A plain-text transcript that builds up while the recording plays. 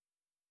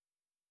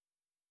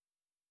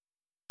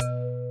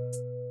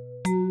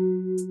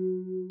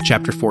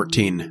Chapter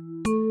 14.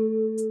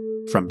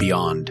 From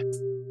Beyond.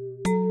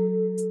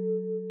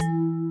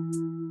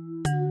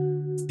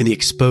 In the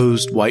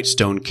exposed white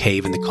stone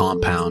cave in the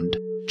compound,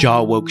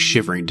 Jaw woke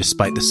shivering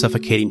despite the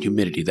suffocating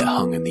humidity that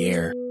hung in the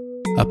air.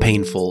 A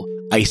painful,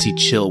 icy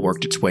chill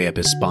worked its way up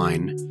his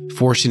spine,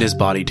 forcing his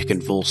body to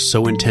convulse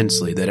so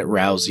intensely that it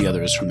roused the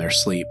others from their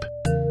sleep.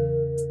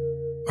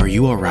 "Are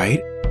you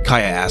alright?"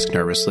 Kaya asked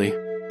nervously.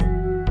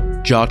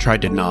 Jaw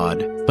tried to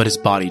nod, but his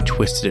body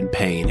twisted in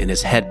pain and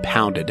his head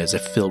pounded as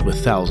if filled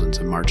with thousands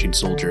of marching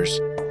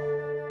soldiers.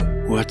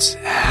 "What's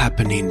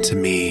happening to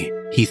me?"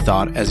 he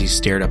thought as he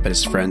stared up at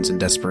his friends in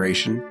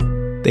desperation.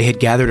 They had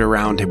gathered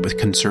around him with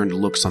concerned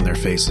looks on their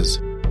faces.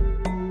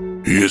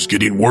 "He is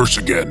getting worse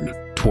again,"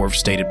 Torv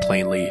stated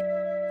plainly.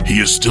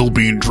 "He is still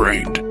being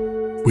drained.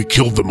 We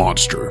killed the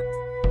monster.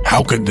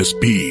 How can this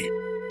be?"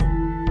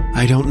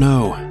 "I don't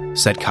know,"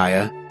 said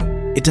Kaya.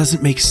 "It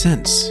doesn't make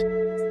sense.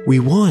 We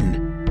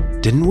won,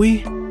 didn't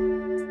we?"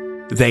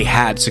 They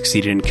had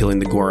succeeded in killing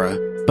the Gora,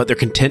 but their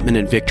contentment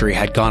in victory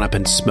had gone up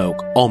in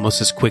smoke almost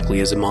as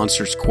quickly as a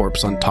monster's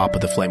corpse on top of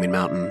the flaming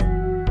mountain.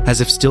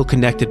 As if still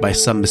connected by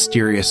some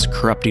mysterious,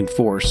 corrupting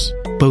force,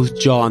 both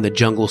Jaw and the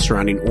jungle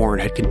surrounding Orn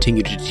had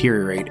continued to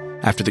deteriorate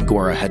after the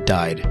Gora had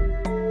died.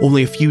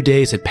 Only a few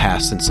days had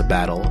passed since the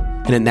battle,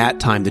 and in that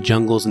time the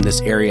jungles in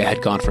this area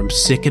had gone from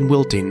sick and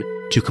wilting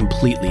to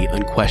completely,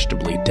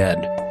 unquestionably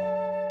dead.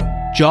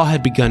 Jaw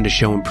had begun to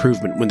show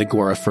improvement when the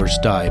Gora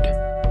first died.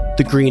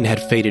 The green had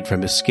faded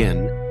from his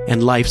skin,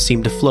 and life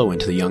seemed to flow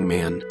into the young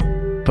man.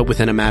 But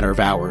within a matter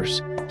of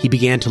hours, he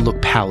began to look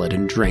pallid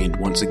and drained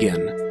once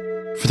again.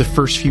 For the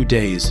first few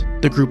days,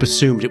 the group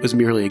assumed it was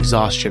merely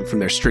exhaustion from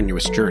their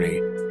strenuous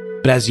journey.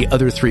 But as the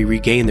other three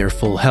regained their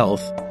full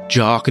health,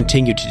 Jaw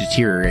continued to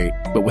deteriorate,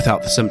 but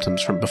without the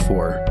symptoms from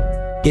before.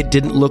 It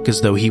didn't look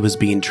as though he was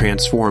being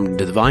transformed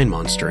into the vine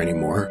monster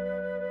anymore.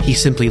 He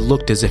simply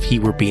looked as if he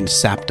were being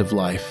sapped of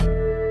life.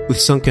 With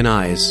sunken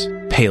eyes,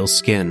 pale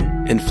skin,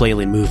 and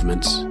flailing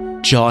movements,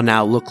 Jaw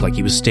now looked like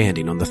he was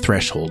standing on the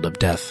threshold of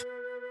death.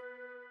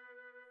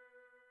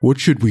 "What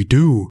should we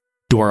do?"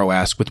 Doro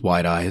asked with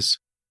wide eyes.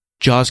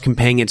 Jaw's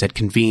companions had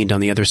convened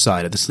on the other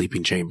side of the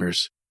sleeping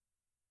chambers.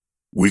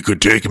 "We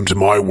could take him to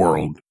my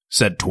world,"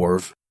 said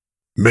Torv.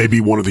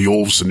 "Maybe one of the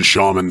Olsen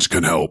shamans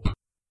can help."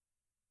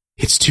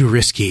 "It's too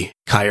risky,"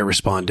 Kaya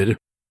responded.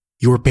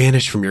 "You were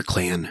banished from your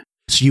clan,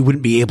 so you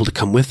wouldn't be able to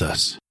come with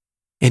us.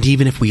 And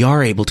even if we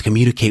are able to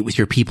communicate with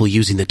your people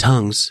using the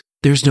tongues,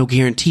 there's no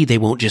guarantee they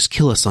won't just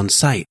kill us on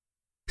sight.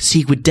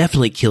 Sieg would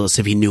definitely kill us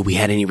if he knew we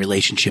had any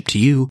relationship to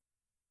you."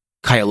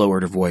 Kaya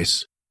lowered her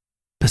voice.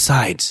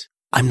 "Besides,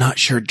 I'm not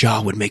sure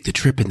Jaw would make the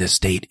trip in this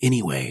state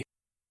anyway."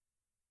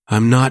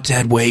 "I'm not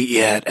dead weight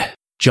yet,"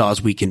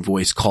 Jaw's weakened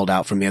voice called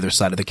out from the other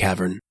side of the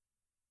cavern.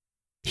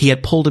 He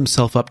had pulled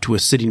himself up to a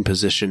sitting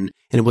position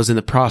and was in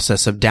the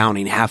process of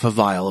downing half a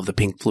vial of the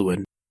pink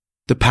fluid.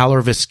 The pallor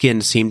of his skin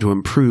seemed to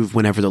improve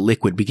whenever the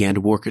liquid began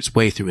to work its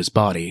way through his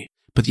body,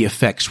 but the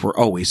effects were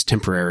always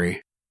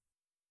temporary.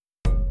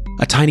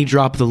 A tiny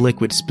drop of the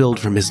liquid spilled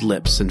from his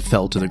lips and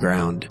fell to the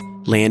ground,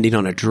 landing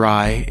on a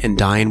dry and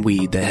dying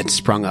weed that had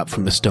sprung up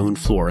from the stone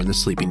floor in the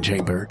sleeping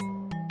chamber.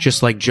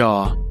 Just like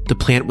Jaw, the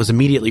plant was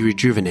immediately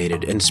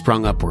rejuvenated and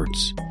sprung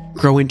upwards,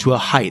 growing to a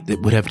height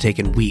that would have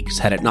taken weeks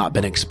had it not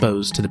been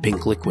exposed to the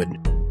pink liquid.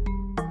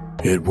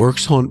 "It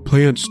works on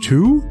plants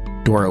too?"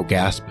 Doro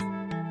gasped.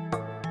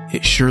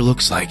 "It sure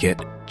looks like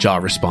it," Jaw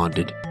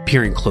responded,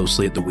 peering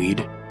closely at the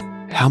weed.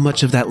 "How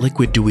much of that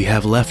liquid do we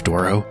have left,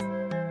 Doro?"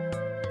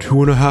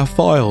 2.5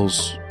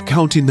 vials,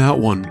 counting that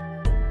one.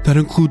 That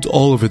includes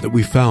all of it that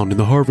we found in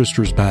the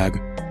harvester's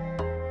bag."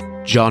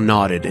 Jaw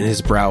nodded and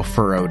his brow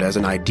furrowed as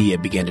an idea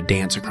began to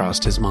dance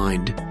across his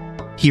mind.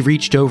 He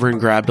reached over and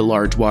grabbed a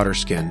large water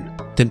skin,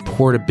 then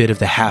poured a bit of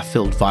the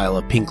half-filled vial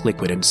of pink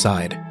liquid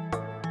inside.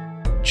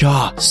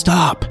 "Jaw,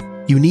 stop!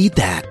 You need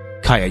that!"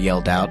 Kaya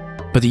yelled out,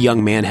 but the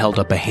young man held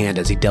up a hand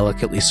as he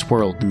delicately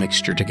swirled the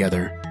mixture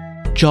together.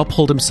 Jaw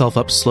pulled himself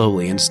up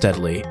slowly and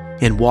steadily,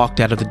 and walked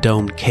out of the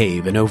domed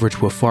cave and over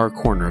to a far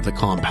corner of the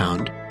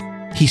compound.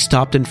 He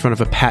stopped in front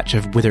of a patch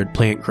of withered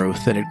plant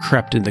growth that had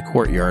crept into the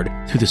courtyard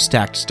through the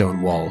stacked stone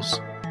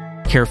walls.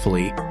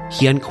 Carefully,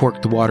 he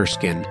uncorked the water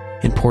skin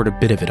and poured a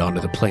bit of it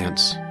onto the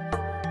plants.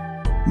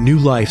 New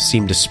life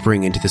seemed to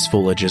spring into this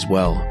foliage as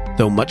well,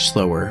 though much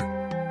slower.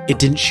 It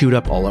didn't shoot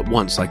up all at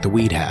once like the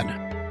weed had.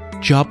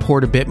 Jaw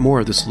poured a bit more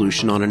of the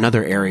solution on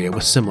another area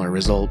with similar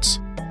results.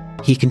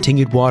 He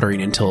continued watering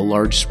until a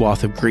large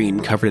swath of green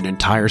covered an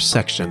entire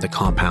section of the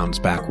compound's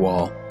back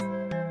wall.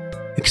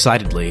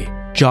 Excitedly,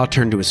 Jaw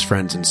turned to his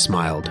friends and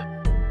smiled.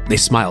 They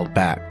smiled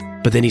back,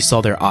 but then he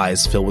saw their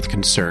eyes fill with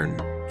concern,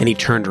 and he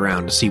turned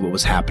around to see what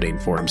was happening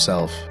for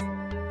himself.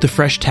 The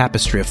fresh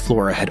tapestry of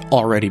flora had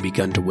already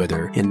begun to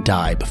wither and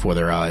die before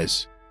their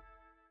eyes.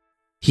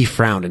 He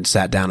frowned and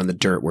sat down in the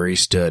dirt where he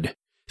stood,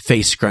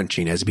 face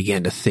scrunching as he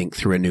began to think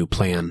through a new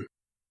plan.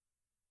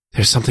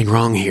 "There's something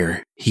wrong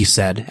here," he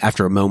said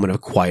after a moment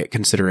of quiet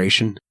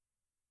consideration.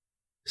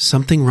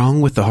 "Something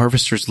wrong with the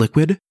harvester's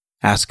liquid?"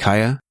 asked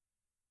Kaya.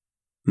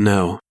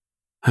 "No,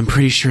 I'm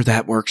pretty sure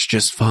that works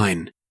just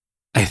fine.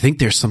 I think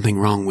there's something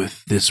wrong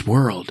with this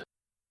world.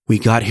 We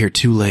got here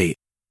too late.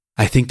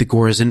 I think the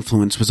Gora's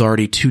influence was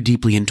already too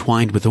deeply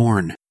entwined with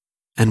Orn,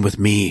 and with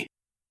me.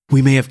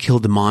 We may have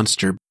killed the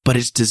monster, but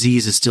its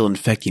disease is still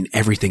infecting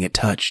everything it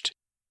touched.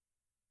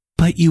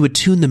 But you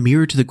attuned the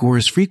mirror to the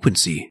Gora's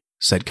frequency,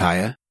 said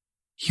Kaya.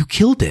 You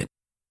killed it.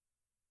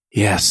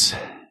 Yes,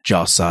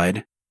 Jaw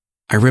sighed.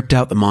 I ripped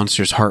out the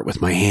monster's heart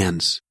with my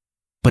hands,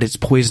 but its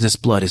poisonous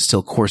blood is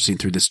still coursing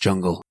through this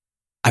jungle.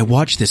 I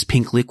watched this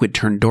pink liquid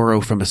turn Doro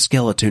from a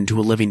skeleton to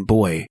a living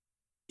boy.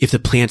 If the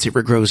plants it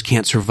regrows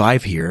can't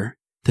survive here,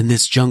 then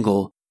this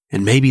jungle,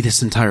 and maybe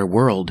this entire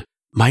world,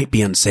 might be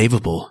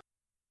unsavable.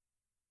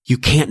 You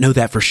can't know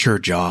that for sure,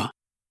 Jaw.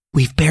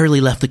 We've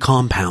barely left the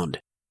compound.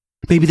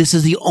 Maybe this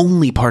is the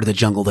only part of the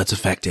jungle that's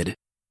affected.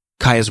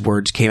 Kaya's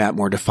words came out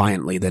more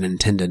defiantly than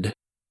intended.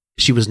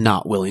 She was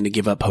not willing to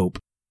give up hope.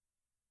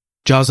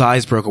 Jaw's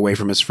eyes broke away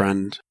from his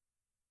friend.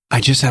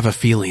 I just have a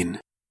feeling.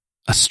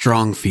 A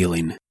strong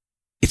feeling.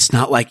 It's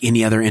not like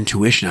any other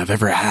intuition I've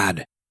ever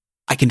had.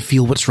 I can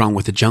feel what's wrong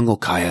with the jungle,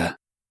 Kaya.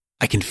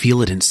 I can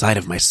feel it inside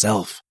of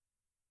myself.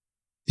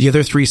 The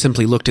other three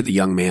simply looked at the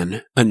young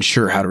man,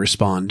 unsure how to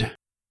respond.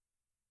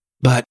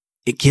 But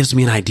it gives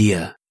me an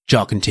idea,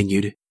 Jaw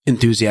continued,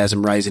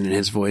 enthusiasm rising in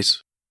his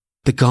voice.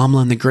 The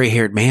Gamla and the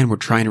gray-haired man were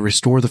trying to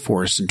restore the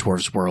forest in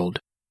Torv's world,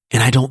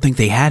 and I don't think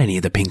they had any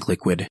of the pink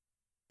liquid.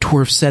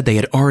 Torv said they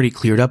had already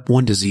cleared up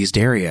one diseased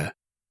area,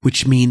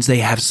 which means they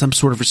have some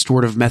sort of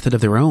restorative method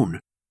of their own.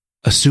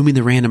 Assuming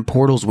the random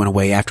portals went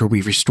away after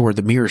we restored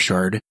the mirror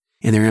shard,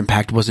 and their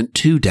impact wasn't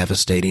too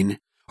devastating,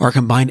 our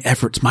combined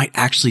efforts might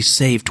actually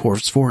save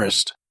Torv's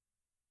forest.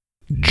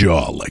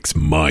 Jaw likes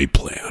my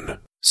plan,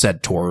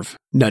 said Torv,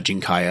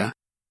 nudging Kaya.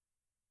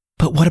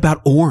 But what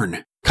about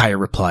Orn? Kaya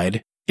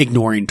replied,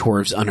 ignoring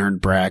Torv's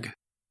unearned brag.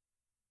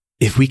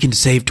 If we can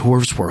save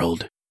Torv's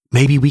world,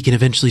 maybe we can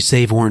eventually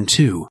save Orn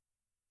too.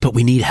 But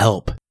we need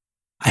help.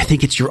 I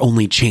think it's your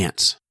only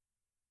chance.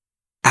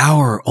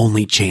 Our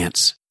only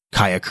chance,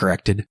 Kaya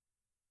corrected.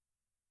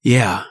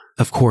 Yeah,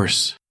 of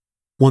course.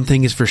 One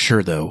thing is for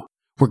sure, though.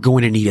 We're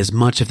going to need as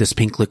much of this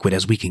pink liquid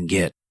as we can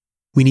get.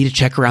 We need to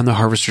check around the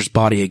harvester's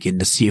body again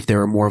to see if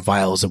there are more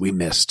vials that we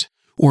missed,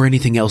 or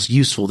anything else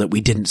useful that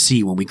we didn't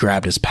see when we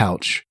grabbed his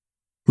pouch.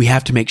 We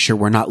have to make sure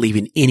we're not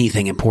leaving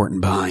anything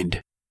important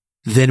behind.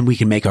 Then we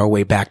can make our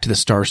way back to the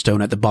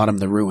Starstone at the bottom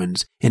of the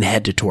ruins and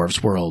head to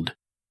Torv's world.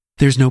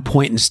 There's no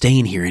point in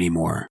staying here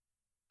anymore.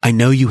 I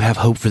know you have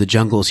hope for the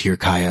jungles here,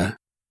 Kaya.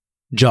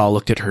 Jaw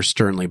looked at her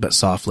sternly but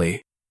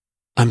softly.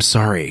 I'm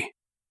sorry.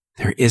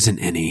 There isn't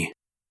any.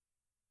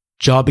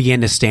 Jaw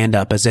began to stand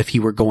up as if he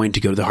were going to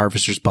go to the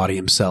harvester's body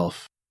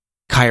himself.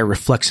 Kaya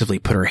reflexively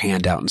put her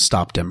hand out and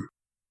stopped him.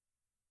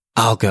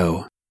 I'll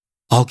go.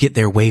 I'll get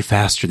there way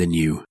faster than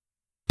you.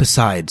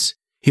 Besides,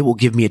 it will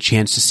give me a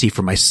chance to see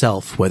for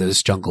myself whether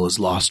this jungle is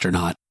lost or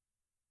not.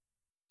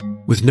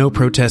 With no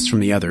protest from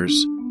the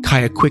others,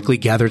 Kaya quickly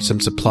gathered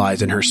some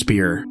supplies in her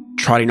spear,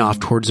 trotting off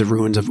towards the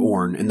ruins of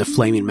Orn and the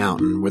flaming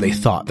mountain where they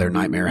thought their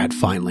nightmare had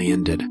finally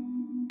ended.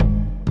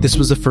 This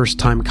was the first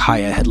time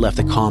Kaya had left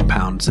the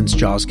compound since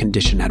Jaw's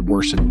condition had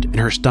worsened, and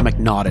her stomach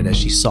knotted as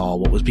she saw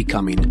what was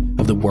becoming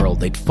of the world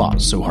they'd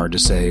fought so hard to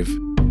save.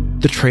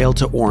 The trail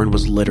to Orn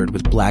was littered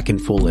with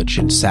blackened foliage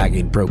and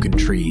sagging broken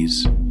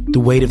trees, the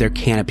weight of their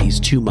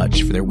canopies too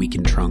much for their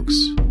weakened trunks.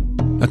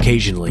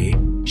 Occasionally,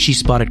 she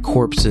spotted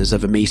corpses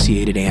of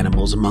emaciated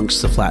animals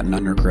amongst the flattened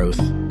undergrowth,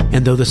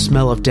 and though the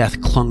smell of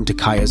death clung to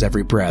Kaya's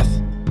every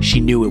breath, she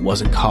knew it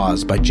wasn't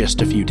caused by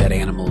just a few dead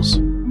animals.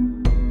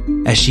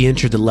 As she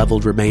entered the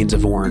leveled remains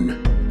of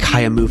Orn,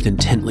 Kaya moved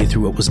intently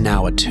through what was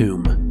now a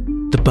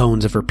tomb, the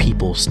bones of her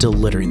people still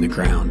littering the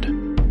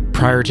ground.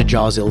 Prior to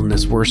Jaw's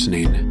illness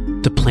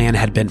worsening, the plan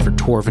had been for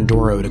Torv and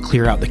Doro to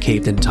clear out the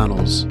caved-in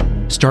tunnels,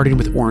 starting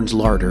with Orn's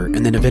larder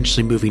and then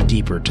eventually moving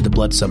deeper to the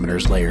Blood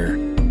Summoner's lair.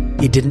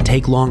 It didn't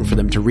take long for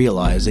them to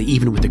realize that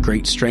even with the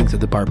great strength of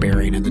the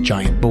barbarian and the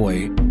giant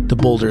boy, the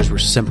boulders were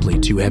simply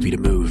too heavy to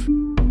move.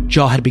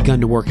 Jaw had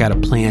begun to work out a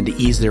plan to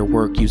ease their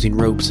work using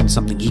ropes and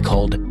something he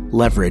called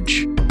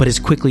leverage, but his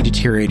quickly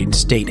deteriorating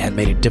state had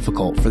made it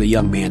difficult for the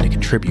young man to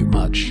contribute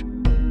much.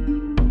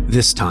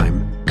 This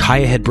time,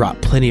 Kaya had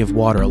brought plenty of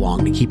water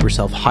along to keep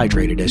herself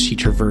hydrated as she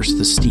traversed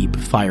the steep,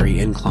 fiery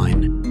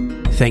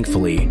incline.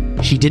 Thankfully,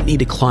 she didn't need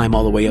to climb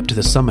all the way up to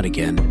the summit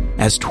again,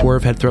 as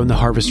Torv had thrown the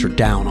harvester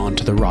down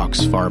onto the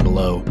rocks far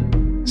below.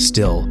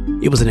 Still,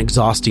 it was an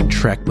exhausting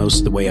trek most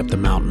of the way up the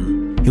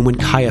mountain, and when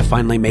Kaya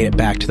finally made it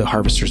back to the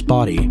harvester's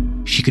body,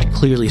 she could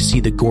clearly see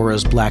the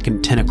Gora's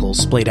blackened tentacles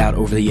splayed out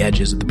over the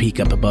edges of the peak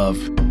up above.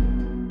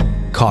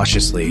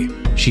 Cautiously,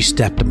 she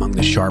stepped among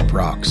the sharp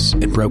rocks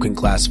and broken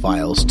glass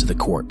vials to the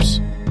corpse.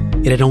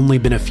 It had only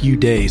been a few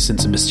days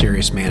since a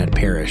mysterious man had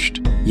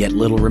perished, yet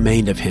little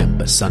remained of him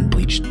but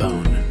sun-bleached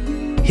bone.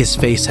 His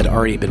face had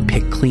already been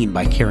picked clean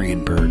by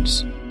carrion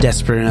birds,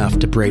 desperate enough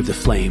to brave the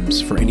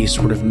flames for any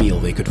sort of meal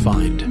they could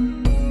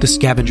find. The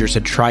scavengers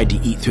had tried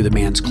to eat through the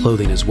man's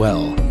clothing as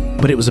well,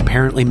 but it was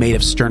apparently made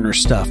of sterner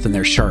stuff than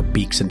their sharp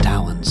beaks and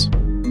talons.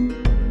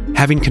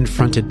 Having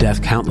confronted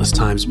death countless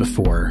times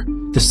before,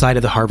 The sight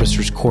of the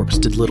harvester's corpse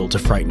did little to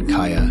frighten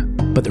Kaya,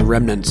 but the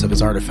remnants of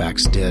his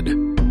artifacts did.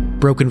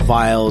 Broken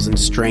vials and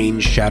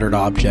strange, shattered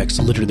objects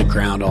littered the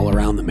ground all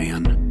around the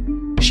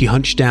man. She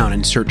hunched down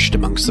and searched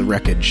amongst the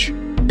wreckage,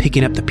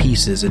 picking up the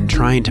pieces and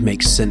trying to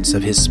make sense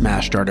of his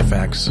smashed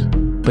artifacts,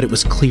 but it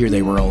was clear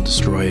they were all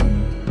destroyed.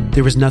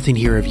 There was nothing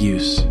here of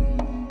use,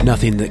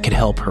 nothing that could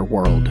help her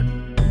world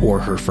or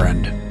her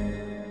friend.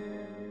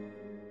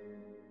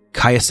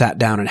 Kaya sat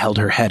down and held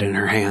her head in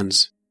her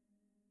hands.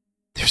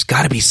 "There's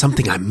gotta be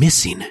something I'm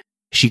missing,"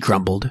 she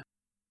grumbled.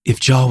 "If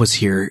Jaw was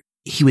here,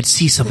 he would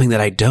see something that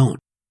I don't.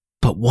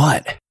 But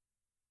what?"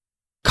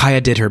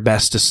 Kaya did her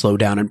best to slow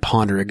down and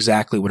ponder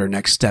exactly what her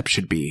next step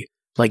should be,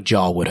 like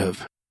Jaw would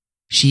have.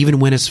 She even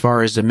went as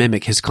far as to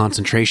mimic his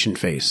concentration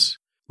face,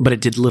 but it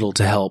did little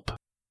to help.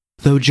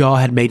 Though Jaw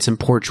had made some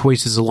poor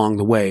choices along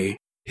the way,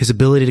 his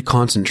ability to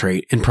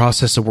concentrate and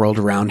process the world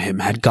around him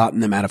had gotten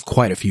them out of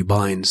quite a few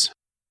binds.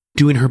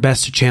 Doing her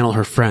best to channel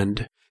her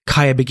friend,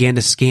 Kaya began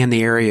to scan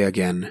the area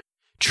again,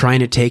 trying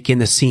to take in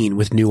the scene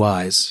with new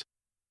eyes.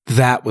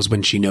 That was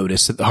when she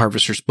noticed that the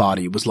harvester's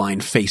body was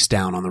lying face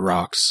down on the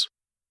rocks.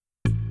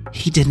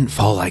 "He didn't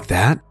fall like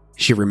that,"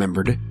 she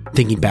remembered,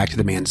 thinking back to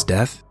the man's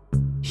death.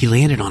 "He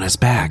landed on his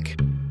back.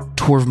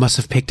 Torv must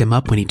have picked him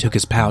up when he took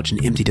his pouch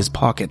and emptied his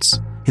pockets,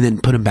 and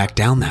then put him back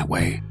down that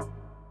way."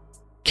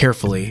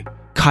 Carefully,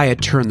 Kaya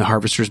turned the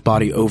harvester's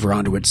body over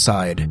onto its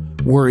side,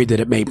 worried that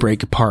it may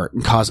break apart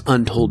and cause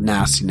untold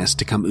nastiness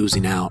to come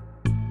oozing out.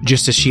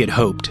 Just as she had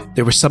hoped,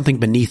 there was something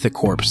beneath the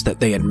corpse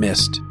that they had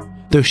missed,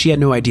 though she had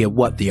no idea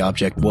what the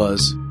object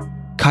was.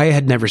 Kaya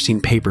had never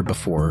seen paper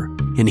before,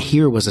 and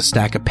here was a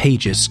stack of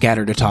pages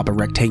scattered atop a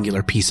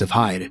rectangular piece of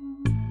hide.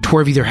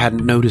 Torv either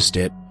hadn't noticed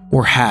it,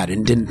 or had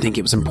and didn't think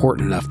it was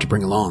important enough to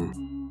bring along.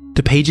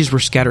 The pages were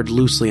scattered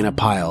loosely in a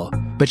pile,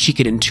 but she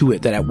could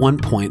intuit that at one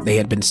point they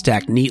had been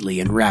stacked neatly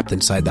and wrapped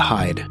inside the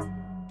hide.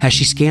 As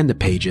she scanned the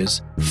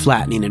pages,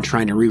 flattening and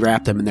trying to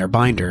rewrap them in their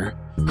binder,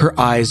 her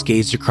eyes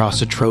gazed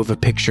across a trove of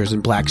pictures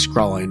and black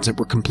scrawlings that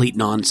were complete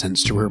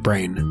nonsense to her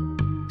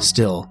brain.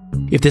 Still,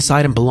 if this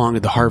item belonged to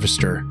the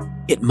harvester,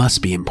 it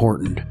must be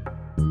important.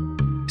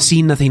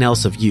 Seeing nothing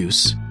else of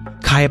use,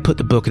 Kaya put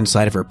the book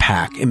inside of her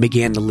pack and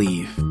began to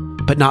leave,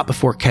 but not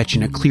before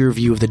catching a clear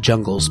view of the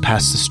jungles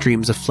past the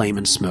streams of flame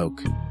and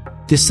smoke.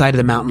 This side of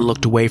the mountain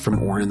looked away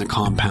from Orn and the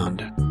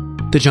compound.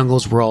 The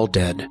jungles were all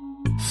dead,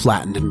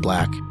 flattened and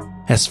black,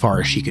 as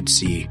far as she could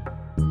see.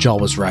 Jaw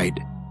was right.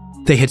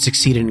 They had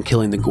succeeded in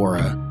killing the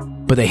Gora,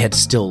 but they had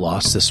still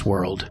lost this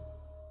world.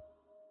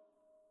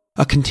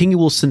 A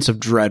continual sense of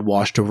dread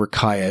washed over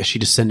Kaya as she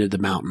descended the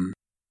mountain,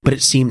 but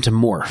it seemed to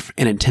morph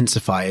and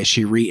intensify as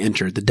she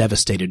re-entered the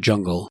devastated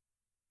jungle.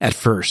 At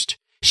first,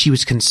 she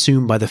was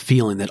consumed by the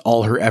feeling that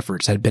all her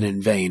efforts had been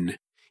in vain,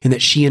 and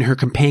that she and her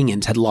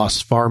companions had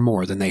lost far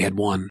more than they had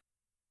won.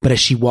 But as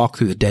she walked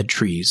through the dead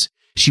trees,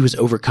 she was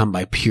overcome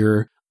by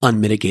pure,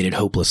 unmitigated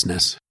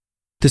hopelessness.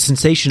 The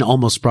sensation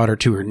almost brought her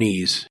to her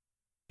knees.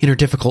 In her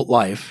difficult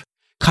life,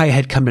 Kaya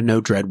had come to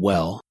know dread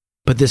well,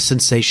 but this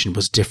sensation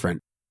was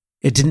different.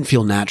 It didn't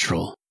feel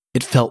natural.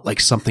 It felt like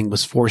something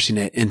was forcing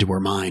it into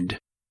her mind.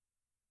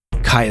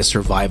 Kaya's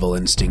survival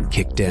instinct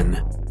kicked in.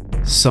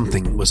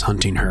 Something was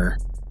hunting her,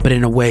 but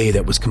in a way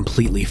that was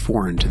completely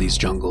foreign to these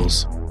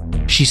jungles.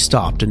 She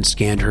stopped and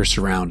scanned her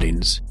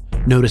surroundings,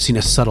 noticing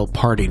a subtle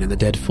parting in the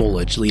dead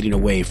foliage leading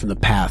away from the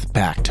path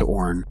back to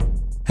Orn.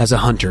 As a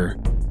hunter,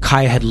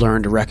 Kaya had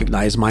learned to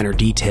recognize minor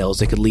details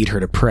that could lead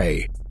her to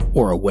prey,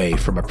 or away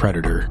from a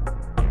predator.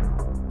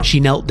 She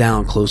knelt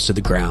down close to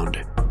the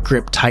ground,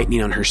 grip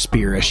tightening on her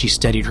spear as she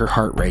steadied her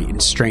heart rate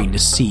and strained to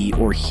see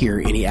or hear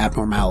any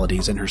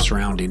abnormalities in her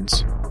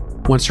surroundings.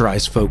 Once her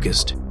eyes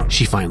focused,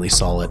 she finally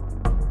saw it.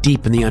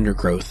 Deep in the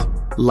undergrowth,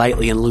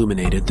 lightly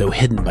illuminated though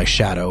hidden by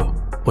shadow,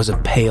 was a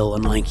pale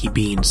and lanky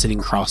being sitting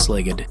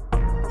cross-legged.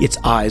 Its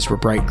eyes were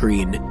bright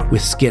green,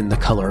 with skin the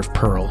color of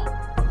pearl.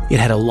 It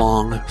had a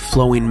long,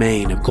 flowing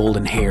mane of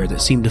golden hair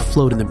that seemed to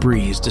float in the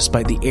breeze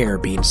despite the air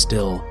being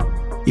still.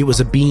 It was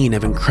a being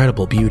of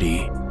incredible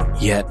beauty,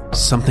 yet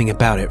something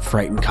about it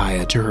frightened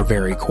Kaya to her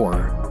very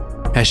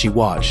core. As she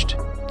watched,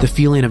 the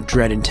feeling of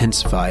dread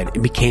intensified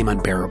and became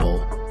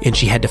unbearable, and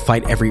she had to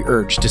fight every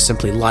urge to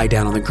simply lie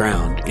down on the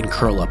ground and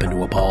curl up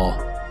into a ball.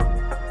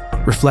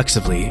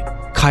 Reflexively,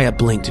 Kaya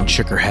blinked and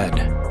shook her head.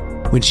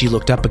 When she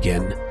looked up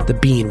again, the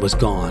being was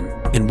gone,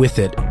 and with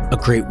it, a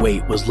great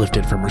weight was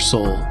lifted from her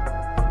soul.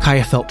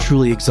 Kaya felt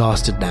truly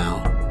exhausted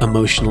now,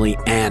 emotionally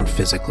and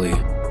physically,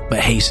 but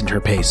hastened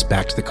her pace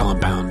back to the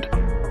compound.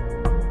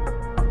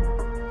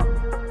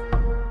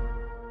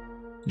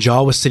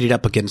 Jaw was sitting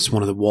up against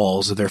one of the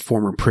walls of their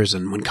former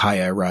prison when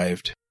Kaya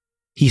arrived.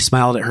 He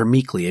smiled at her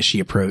meekly as she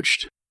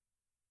approached.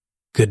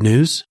 "Good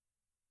news?"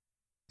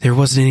 "There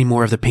wasn't any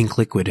more of the pink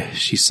liquid,"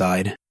 she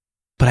sighed,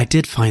 "but I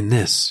did find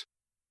this."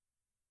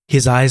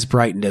 His eyes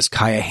brightened as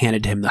Kaya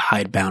handed him the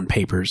hide-bound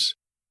papers.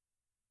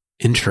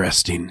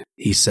 "Interesting,"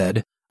 he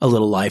said, a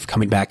little life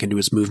coming back into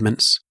his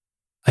movements.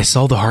 "I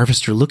saw the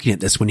harvester looking at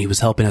this when he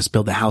was helping us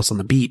build the house on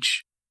the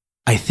beach.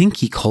 I think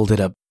he called it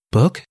a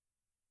book?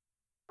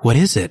 What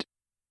is it?"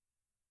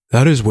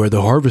 That is where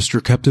the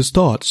harvester kept his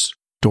thoughts,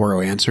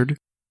 Doro answered.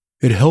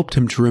 It helped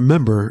him to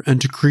remember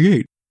and to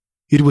create.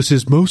 It was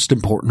his most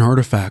important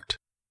artifact.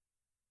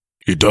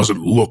 It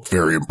doesn't look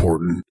very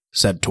important,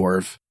 said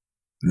Torv.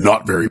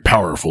 Not very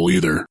powerful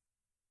either.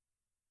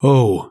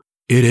 Oh,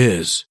 it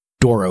is,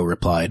 Doro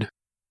replied.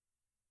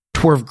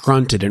 Torv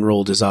grunted and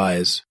rolled his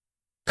eyes.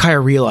 Kaya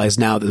realized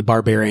now that the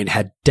barbarian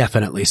had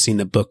definitely seen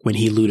the book when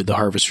he looted the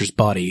harvester's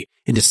body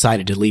and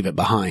decided to leave it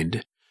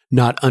behind,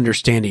 not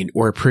understanding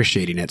or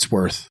appreciating its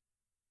worth.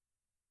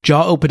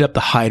 Jaw opened up the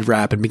hide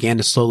wrap and began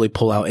to slowly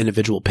pull out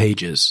individual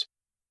pages.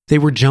 They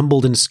were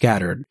jumbled and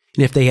scattered,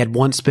 and if they had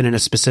once been in a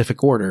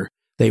specific order,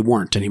 they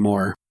weren't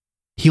anymore.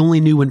 He only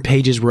knew when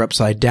pages were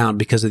upside down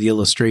because of the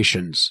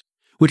illustrations,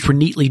 which were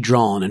neatly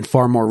drawn and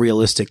far more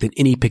realistic than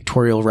any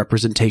pictorial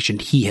representation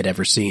he had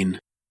ever seen.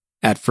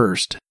 At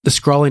first, the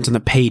scrawlings on the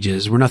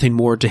pages were nothing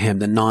more to him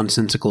than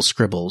nonsensical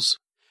scribbles,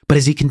 but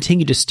as he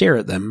continued to stare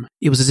at them,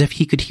 it was as if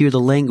he could hear the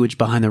language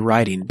behind the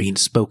writing being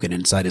spoken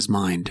inside his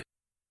mind.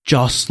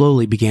 Jaw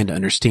slowly began to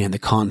understand the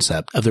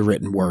concept of the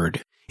written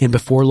word, and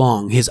before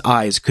long his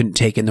eyes couldn't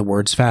take in the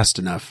words fast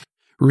enough,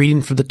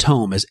 reading from the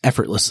tome as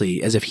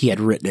effortlessly as if he had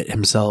written it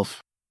himself.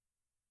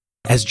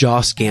 As Jaw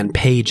scanned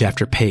page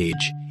after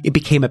page, it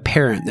became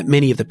apparent that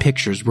many of the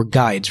pictures were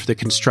guides for the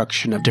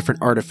construction of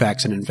different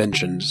artifacts and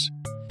inventions.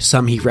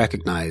 Some he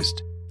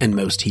recognized, and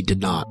most he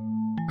did not.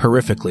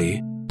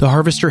 Horrifically, the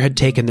harvester had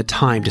taken the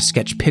time to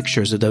sketch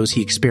pictures of those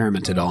he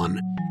experimented on,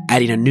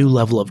 adding a new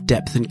level of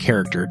depth and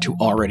character to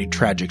already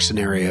tragic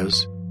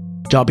scenarios.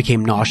 Jaw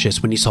became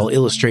nauseous when he saw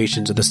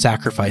illustrations of the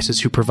sacrifices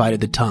who provided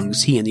the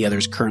tongues he and the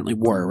others currently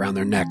wore around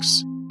their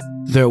necks.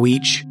 Though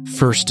each,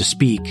 first to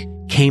speak,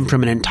 came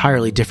from an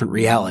entirely different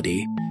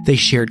reality, they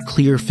shared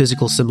clear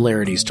physical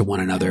similarities to one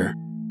another.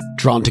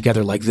 Drawn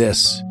together like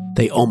this,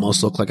 they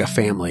almost looked like a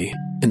family,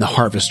 and the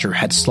harvester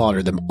had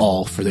slaughtered them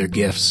all for their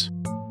gifts.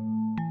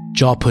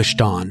 Jaw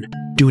pushed on,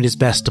 doing his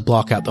best to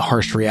block out the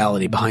harsh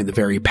reality behind the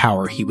very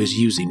power he was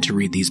using to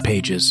read these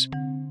pages.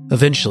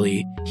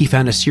 Eventually, he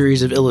found a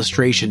series of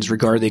illustrations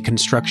regarding the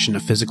construction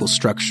of physical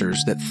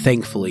structures that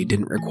thankfully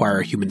didn't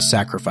require human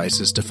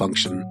sacrifices to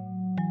function.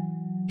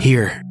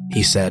 Here,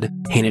 he said,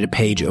 handed a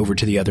page over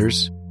to the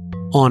others.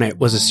 On it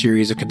was a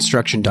series of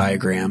construction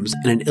diagrams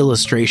and an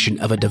illustration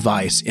of a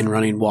device in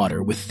running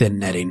water with thin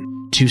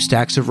netting, 2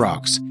 stacks of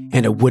rocks,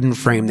 and a wooden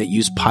frame that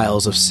used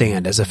piles of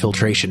sand as a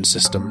filtration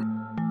system.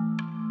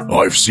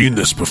 I've seen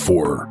this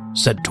before,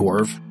 said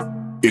Torv.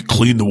 It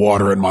cleaned the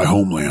water in my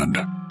homeland.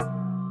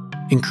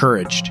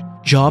 Encouraged,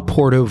 Jaw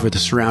pored over the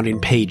surrounding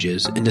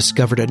pages and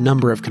discovered a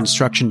number of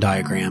construction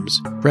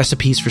diagrams,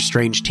 recipes for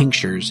strange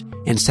tinctures,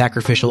 and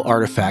sacrificial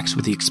artifacts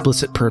with the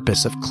explicit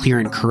purpose of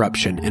clearing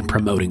corruption and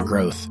promoting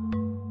growth.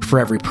 For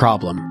every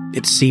problem,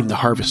 it seemed the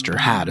harvester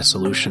had a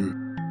solution.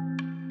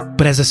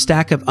 But as a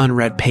stack of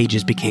unread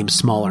pages became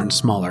smaller and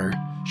smaller,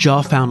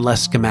 Jaw found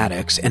less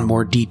schematics and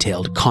more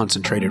detailed,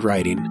 concentrated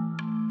writing.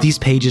 These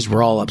pages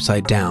were all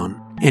upside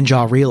down, and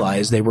Jaw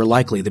realized they were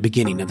likely the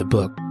beginning of the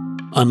book.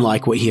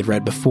 Unlike what he had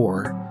read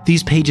before,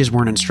 these pages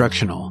weren't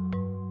instructional.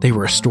 They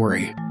were a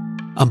story.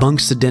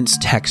 Amongst the dense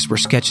text were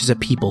sketches of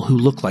people who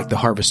looked like the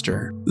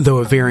harvester, though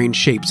of varying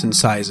shapes and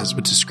sizes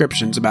with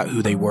descriptions about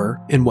who they were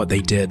and what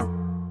they did.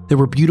 There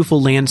were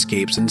beautiful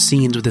landscapes and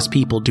scenes with his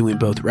people doing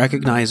both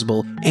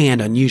recognizable and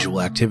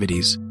unusual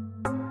activities.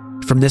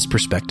 From this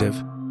perspective,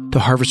 the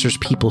harvester's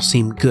people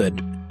seemed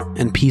good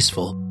and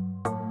peaceful.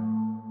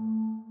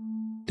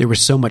 There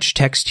was so much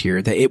text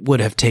here that it would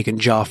have taken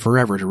Jaw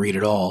forever to read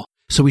it all,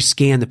 so he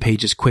scanned the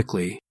pages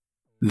quickly.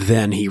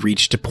 Then he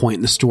reached a point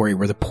in the story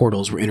where the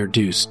portals were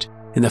introduced,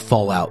 and the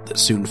fallout that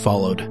soon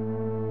followed.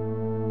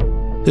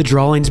 The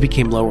drawings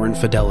became lower in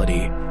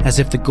fidelity, as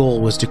if the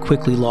goal was to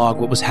quickly log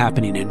what was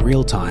happening in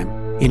real time,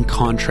 in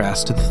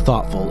contrast to the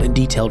thoughtful and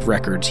detailed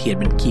records he had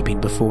been keeping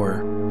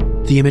before.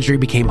 The imagery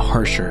became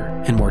harsher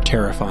and more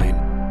terrifying,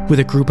 with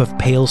a group of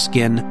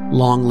pale-skinned,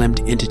 long-limbed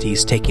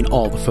entities taking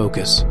all the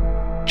focus.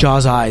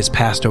 Jaw's eyes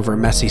passed over a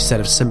messy set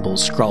of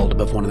symbols scrawled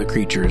above one of the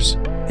creatures,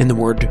 and the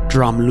word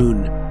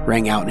Dromlun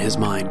rang out in his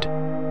mind.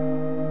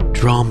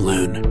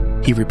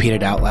 Dromlun, he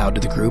repeated out loud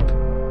to the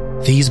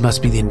group. These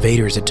must be the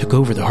invaders that took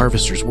over the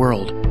harvester's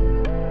world.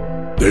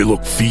 They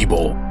look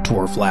feeble,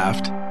 Torv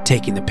laughed,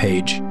 taking the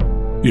page.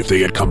 If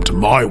they had come to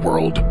my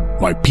world,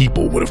 my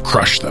people would have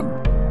crushed them.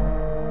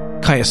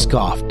 Kaya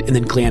scoffed and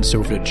then glanced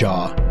over to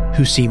Jaw,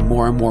 who seemed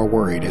more and more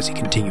worried as he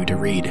continued to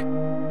read.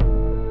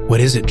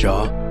 What is it,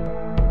 Jaw?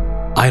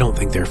 I don't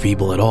think they're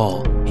feeble at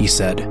all, he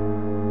said.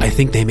 I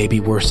think they may be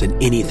worse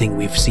than anything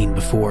we've seen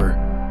before.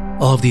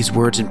 All of these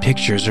words and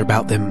pictures are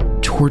about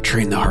them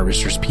torturing the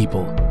harvester's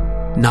people,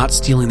 not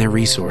stealing their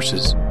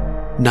resources,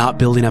 not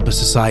building up a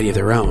society of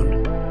their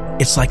own.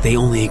 It's like they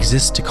only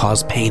exist to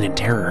cause pain and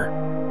terror.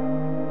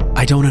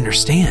 I don't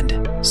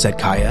understand, said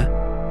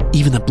Kaya.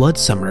 Even the Blood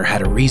Summoner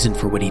had a reason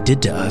for what he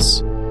did to us.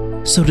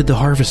 So did the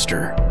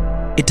harvester.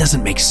 It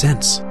doesn't make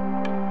sense.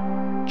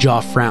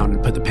 Jaw frowned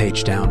and put the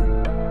page down.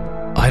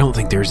 I don't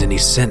think there's any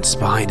sense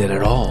behind it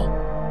at all.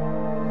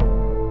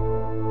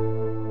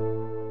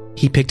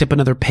 He picked up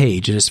another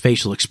page and his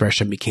facial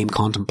expression became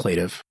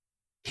contemplative.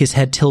 His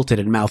head tilted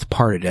and mouth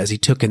parted as he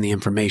took in the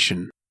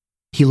information.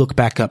 He looked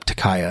back up to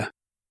Kaya.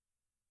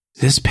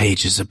 This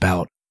page is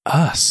about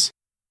us.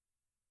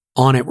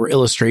 On it were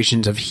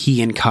illustrations of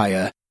he and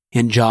Kaya,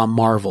 and Ja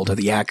marveled at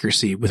the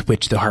accuracy with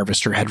which the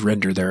Harvester had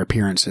rendered their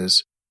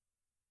appearances.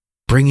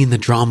 Bringing the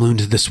Dromloon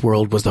to this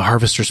world was the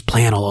Harvester's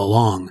plan all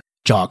along,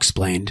 Ja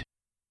explained.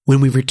 When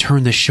we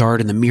returned the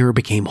shard and the mirror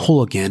became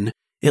whole again,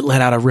 it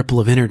let out a ripple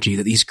of energy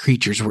that these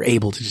creatures were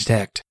able to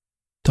detect.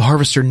 The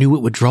Harvester knew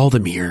it would draw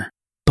them here,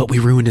 but we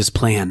ruined his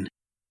plan.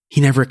 He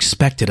never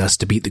expected us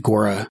to beat the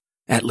Gora,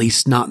 at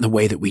least not in the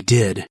way that we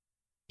did.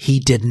 He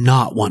did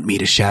not want me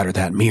to shatter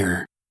that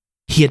mirror.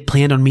 He had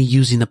planned on me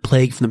using the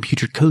plague from the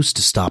Putrid Coast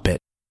to stop it.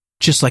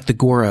 Just like the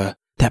Gora,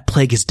 that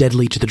plague is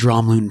deadly to the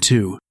Dromloon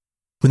too.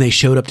 When they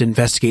showed up to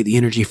investigate the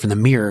energy from the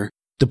mirror,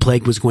 the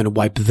plague was going to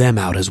wipe them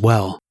out as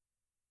well.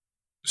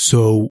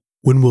 So,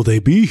 when will they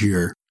be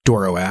here?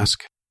 Doro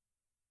asked.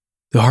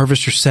 The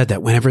Harvester said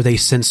that whenever they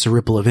sensed a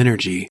ripple of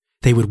energy,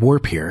 they would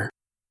warp here.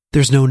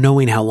 There's no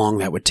knowing how long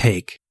that would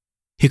take.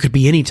 It could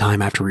be any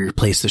time after we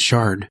replaced the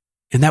shard,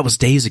 and that was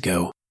days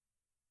ago.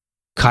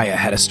 Kaya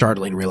had a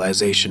startling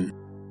realization.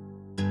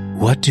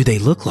 What do they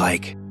look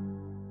like?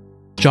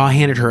 Ja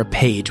handed her a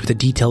page with a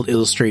detailed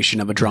illustration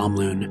of a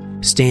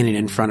Dromloon standing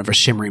in front of a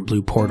shimmering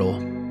blue portal.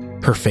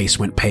 Her face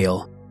went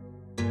pale.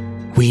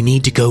 We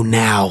need to go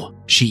now,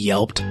 she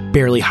yelped,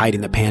 barely hiding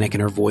the panic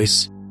in her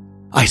voice.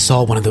 I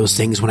saw one of those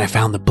things when I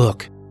found the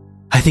book.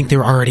 I think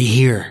they're already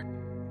here.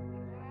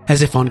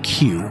 As if on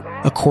cue,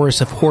 a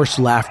chorus of hoarse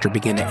laughter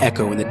began to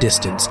echo in the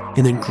distance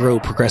and then grow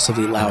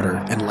progressively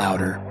louder and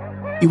louder.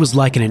 It was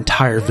like an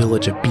entire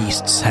village of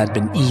beasts had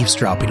been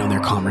eavesdropping on their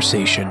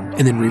conversation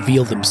and then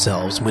revealed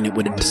themselves when it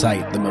would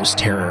incite the most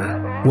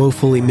terror,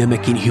 woefully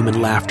mimicking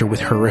human laughter with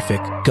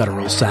horrific,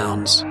 guttural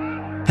sounds.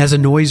 As the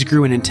noise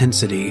grew in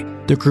intensity,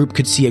 the group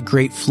could see a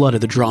great flood of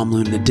the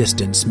Dromloon in the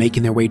distance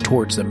making their way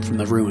towards them from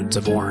the ruins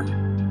of Orn.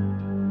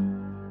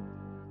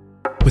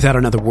 Without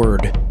another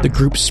word, the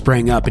group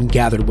sprang up and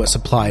gathered what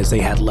supplies they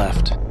had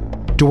left.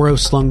 Doro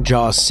slung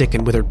Ja's sick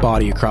and withered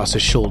body across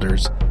his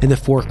shoulders, and the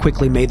four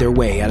quickly made their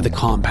way out of the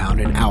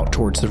compound and out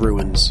towards the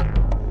ruins.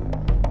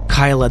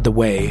 Kaya led the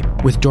way,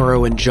 with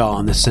Doro and Ja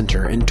in the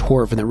center and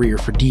Torv in the rear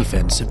for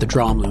defense if the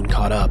Dromloon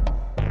caught up.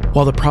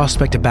 While the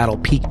prospect of battle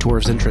piqued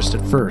Torv's interest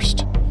at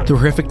first, the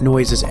horrific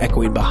noises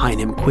echoing behind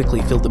him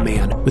quickly filled the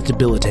man with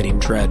debilitating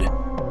dread.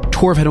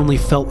 Torv had only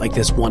felt like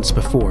this once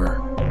before,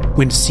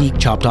 when Seek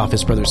chopped off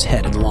his brother's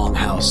head in the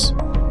Longhouse.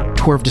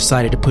 Torv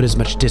decided to put as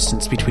much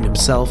distance between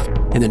himself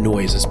and the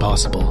noise as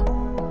possible.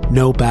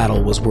 No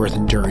battle was worth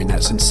enduring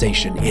that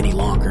sensation any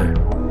longer.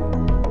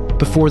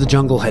 Before the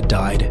jungle had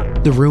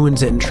died, the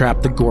ruins that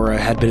entrapped the Gora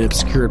had been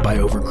obscured by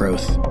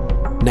overgrowth.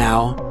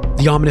 Now,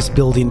 the ominous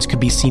buildings could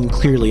be seen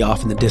clearly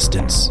off in the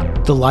distance,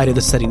 the light of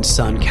the setting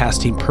sun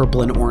casting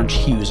purple and orange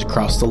hues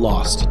across the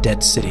lost,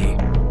 dead city.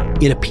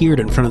 It appeared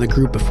in front of the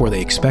group before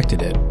they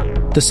expected it.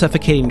 The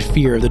suffocating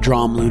fear of the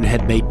Dromloon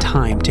had made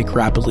time tick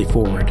rapidly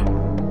forward.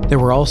 There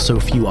were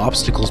also few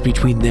obstacles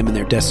between them and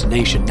their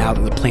destination now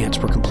that the plants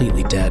were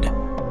completely dead.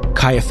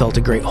 Kaya felt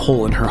a great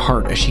hole in her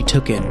heart as she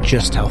took in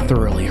just how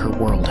thoroughly her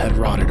world had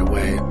rotted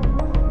away.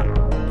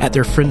 At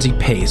their frenzied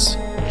pace,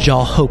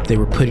 Ja hoped they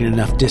were putting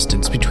enough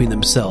distance between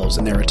themselves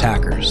and their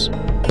attackers.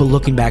 But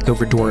looking back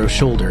over Doro's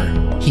shoulder,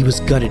 he was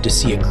gutted to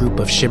see a group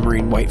of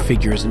shimmering white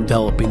figures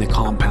enveloping the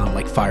compound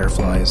like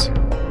fireflies.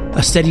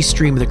 A steady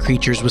stream of the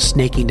creatures was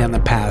snaking down the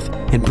path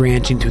and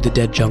branching through the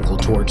dead jungle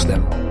towards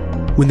them.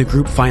 When the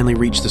group finally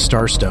reached the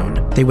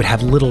Starstone, they would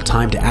have little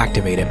time to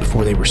activate it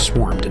before they were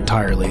swarmed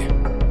entirely.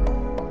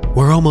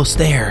 We're almost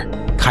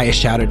there, Kaya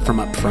shouted from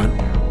up front.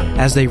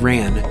 As they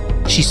ran,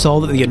 she saw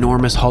that the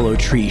enormous hollow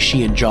tree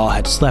she and Ja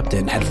had slept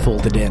in had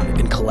folded in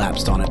and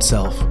collapsed on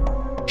itself.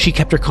 She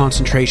kept her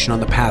concentration on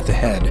the path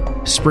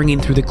ahead, springing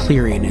through the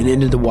clearing and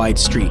into the wide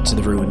streets of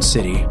the ruined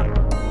city.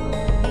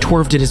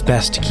 Torv did his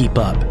best to keep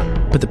up,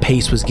 but the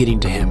pace was getting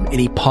to him and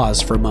he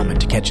paused for a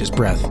moment to catch his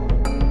breath.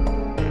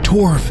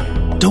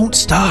 Torv, don't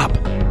stop,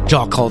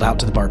 Ja called out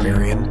to the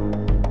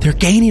barbarian. They're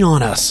gaining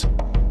on us.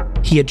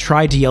 He had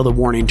tried to yell the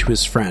warning to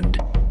his friend,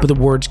 but the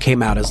words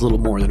came out as little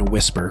more than a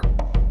whisper.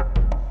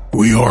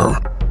 We are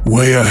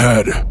way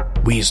ahead,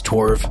 wheezed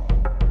Torv.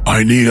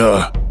 I need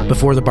a...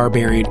 Before the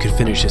barbarian could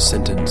finish his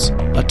sentence,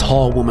 a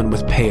tall woman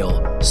with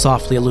pale,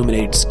 softly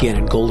illuminated skin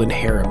and golden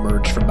hair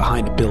emerged from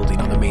behind a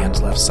building on the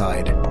man's left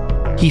side.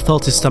 He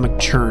felt his stomach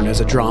churn as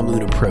a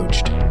Dromloon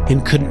approached,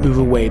 and couldn't move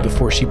away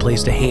before she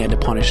placed a hand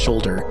upon his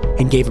shoulder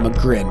and gave him a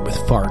grin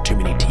with far too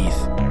many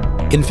teeth.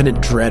 Infinite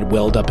dread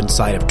welled up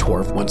inside of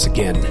Torv once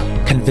again,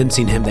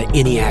 convincing him that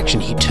any action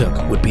he took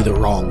would be the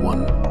wrong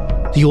one.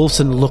 The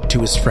Olsen looked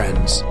to his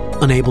friends,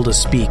 unable to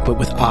speak but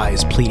with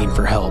eyes pleading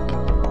for help.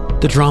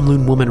 The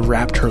Dromloon woman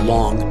wrapped her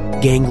long,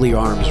 gangly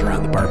arms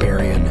around the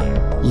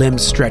barbarian,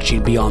 limbs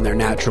stretching beyond their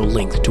natural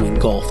length to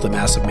engulf the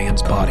massive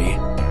man's body.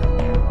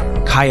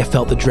 Kaya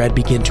felt the dread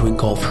begin to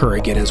engulf her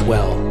again as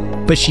well,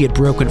 but she had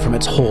broken from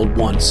its hold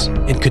once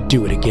and could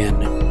do it again.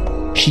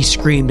 She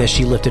screamed as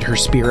she lifted her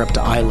spear up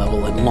to eye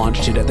level and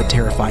launched it at the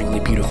terrifyingly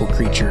beautiful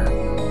creature.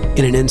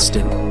 In an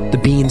instant, the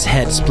being's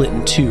head split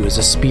in two as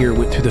a spear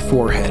went through the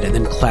forehead and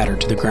then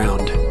clattered to the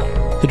ground.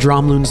 The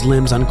Dromloon's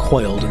limbs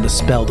uncoiled and the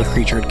spell the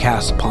creature had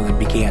cast upon them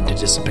began to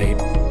dissipate.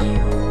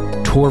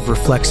 Torv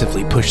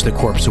reflexively pushed the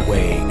corpse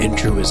away and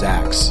drew his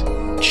axe,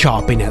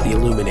 chopping at the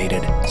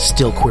illuminated,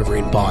 still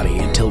quivering body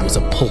until it was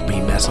a pulpy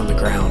mess on the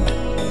ground.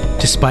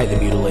 Despite the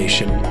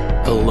mutilation,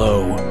 a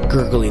low,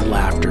 gurgling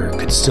laughter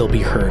could still be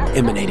heard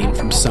emanating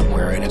from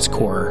somewhere in its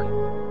core.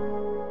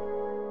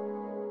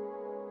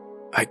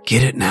 "I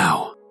get it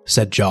now,"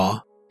 said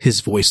Jaw,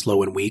 his voice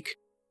low and weak.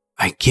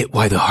 "I get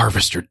why the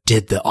Harvester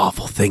did the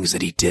awful things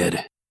that he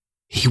did.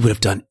 He would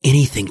have done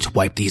anything to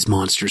wipe these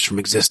monsters from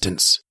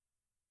existence.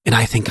 And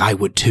I think I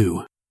would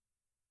too."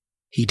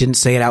 He didn't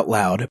say it out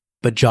loud,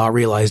 but Jaw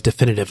realized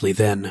definitively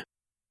then,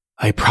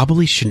 "I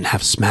probably shouldn't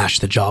have smashed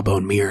the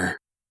jawbone mirror."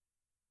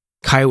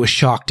 Kaya was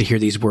shocked to hear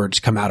these words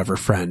come out of her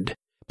friend,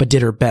 but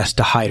did her best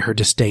to hide her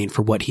disdain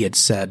for what he had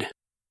said.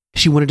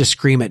 She wanted to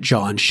scream at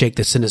Jaw and shake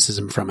the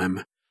cynicism from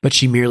him, but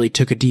she merely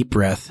took a deep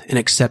breath and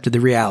accepted the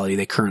reality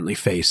they currently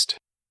faced.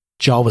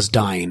 Jaw was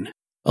dying,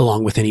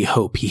 along with any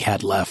hope he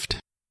had left.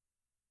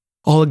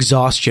 All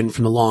exhaustion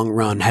from the long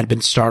run had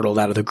been startled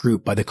out of the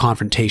group by the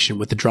confrontation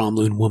with the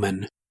Dromloon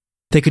woman.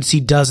 They could see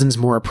dozens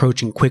more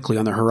approaching quickly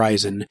on the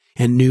horizon,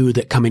 and knew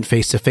that coming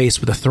face to face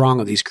with a throng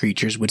of these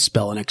creatures would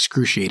spell an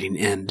excruciating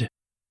end.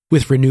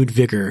 With renewed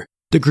vigor,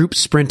 the group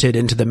sprinted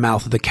into the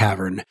mouth of the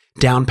cavern,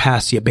 down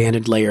past the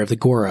abandoned lair of the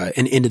Gora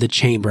and into the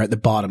chamber at the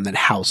bottom that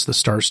housed the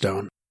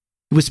Starstone.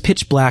 It was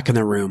pitch black in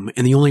the room,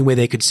 and the only way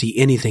they could see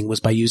anything was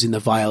by using the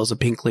vials of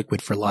pink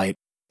liquid for light.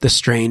 The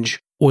strange,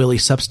 oily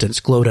substance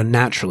glowed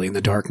unnaturally in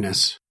the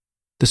darkness.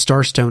 The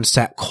Starstone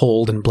sat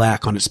cold and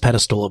black on its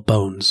pedestal of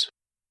bones.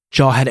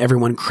 Jaw had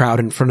everyone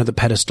crowd in front of the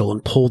pedestal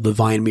and pulled the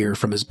vine mirror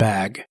from his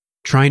bag,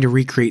 trying to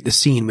recreate the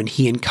scene when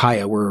he and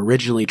Kaya were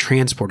originally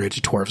transported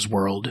to Torv's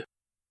world.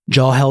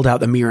 Jaw held out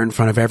the mirror in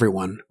front of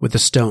everyone, with the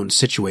stone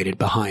situated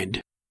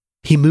behind.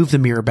 He moved the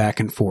mirror back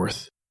and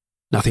forth.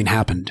 Nothing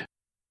happened.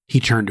 He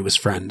turned to his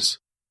friends.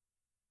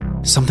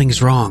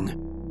 "Something's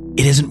wrong.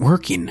 It isn't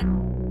working.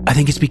 I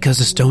think it's because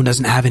the stone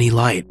doesn't have any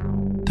light.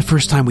 The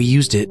first time we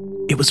used it,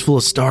 it was full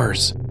of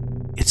stars.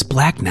 It's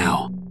black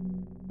now.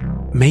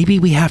 Maybe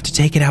we have to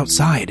take it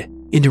outside,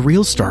 into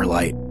real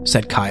starlight,"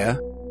 said Kaya.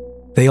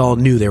 They all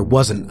knew there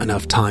wasn't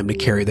enough time to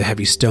carry the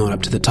heavy stone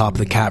up to the top of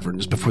the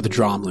caverns before the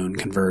Dromloon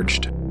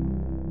converged.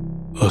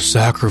 "A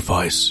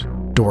sacrifice,"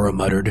 Doro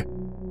muttered.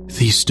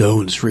 "These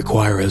stones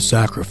require a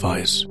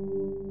sacrifice."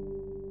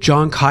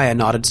 Jaw and Kaya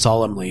nodded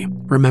solemnly,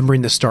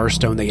 remembering the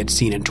starstone they had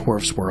seen in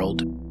Torv's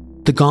world.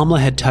 The Gamla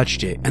had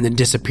touched it and then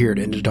disappeared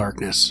into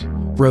darkness,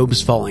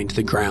 robes falling to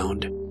the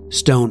ground,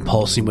 stone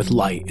pulsing with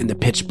light in the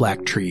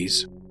pitch-black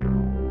trees.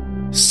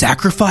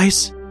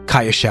 "Sacrifice?"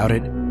 Kaya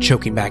shouted,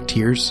 choking back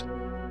tears.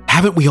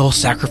 "Haven't we all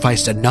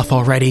sacrificed enough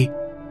already?"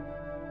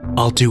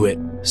 "I'll do it,"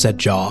 said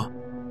Jaw.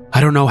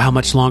 "I don't know how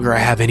much longer I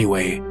have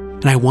anyway,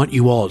 and I want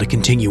you all to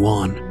continue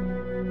on."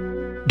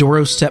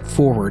 Doro stepped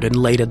forward and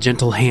laid a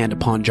gentle hand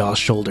upon Jaw's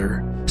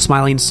shoulder,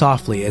 smiling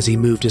softly as he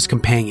moved his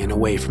companion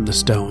away from the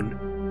stone.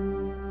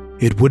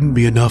 "It wouldn't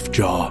be enough,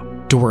 Jaw,"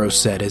 Doro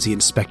said as he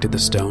inspected the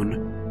stone.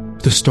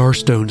 "The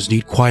Starstones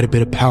need quite a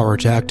bit of power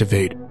to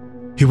activate.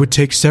 It would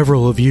take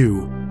several of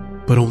you,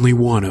 but only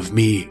one of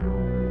me."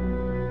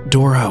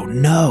 "Doro,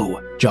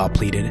 no," Jaw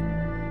pleaded.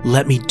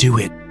 "Let me do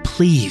it,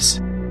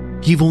 please.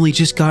 You've only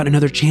just got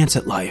another chance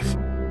at life.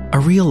 A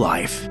real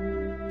life.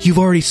 You've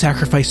already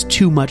sacrificed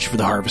too much for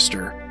the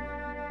Harvester."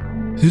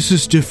 "This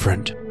is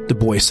different," the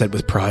boy said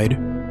with pride.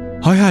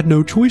 "I had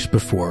no choice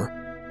before.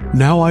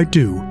 Now I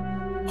do.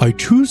 I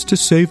choose to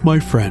save my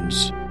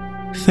friends.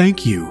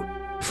 Thank you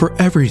for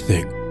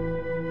everything."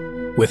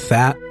 With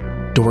that,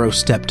 Doro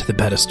stepped to the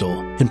pedestal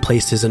and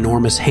placed his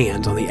enormous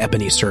hands on the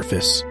ebony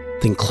surface,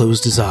 then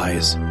closed his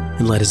eyes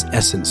and let his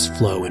essence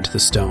flow into the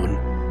stone.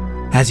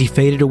 As he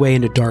faded away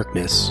into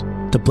darkness,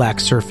 the black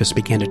surface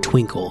began to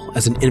twinkle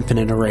as an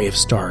infinite array of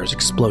stars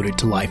exploded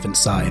to life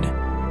inside.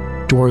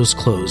 Doro's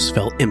clothes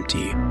fell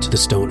empty to the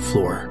stone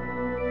floor.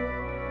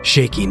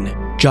 Shaking,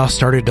 Jaw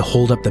started to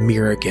hold up the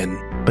mirror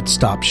again, but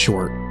stopped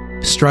short,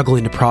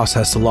 struggling to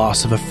process the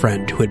loss of a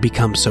friend who had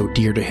become so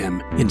dear to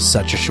him in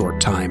such a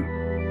short time.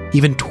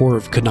 Even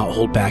Torv could not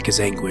hold back his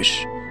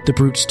anguish, the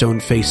brute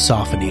stone face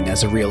softening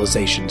as a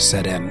realization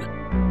set in.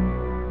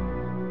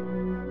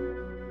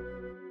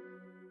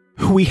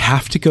 "We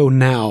have to go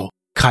now,"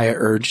 Kaya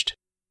urged.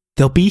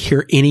 "They'll be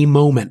here any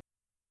moment."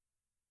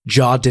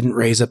 Jaw didn't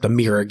raise up the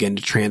mirror again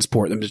to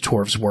transport them to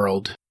Torv's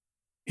world.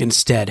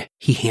 Instead,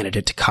 he handed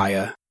it to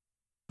Kaya.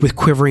 With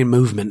quivering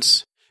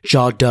movements,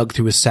 Jaw dug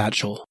through his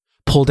satchel,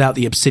 pulled out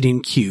the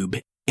obsidian cube,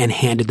 and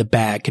handed the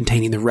bag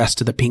containing the rest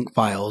of the pink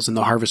vials in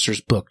the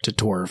Harvester's book to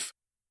Torv.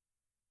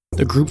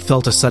 The group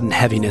felt a sudden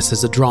heaviness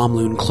as the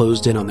Dromloon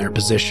closed in on their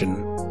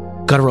position.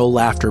 Guttural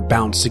laughter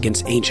bounced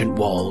against ancient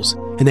walls,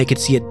 and they could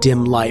see a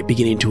dim light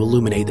beginning to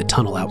illuminate the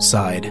tunnel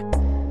outside.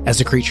 As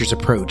the creatures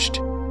approached,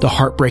 the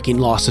heartbreaking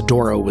loss of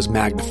Doro was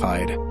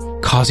magnified,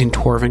 causing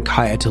Torv and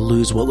Kaya to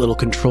lose what little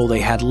control they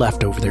had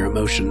left over their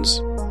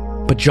emotions.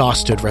 But Jaw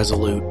stood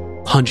resolute,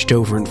 hunched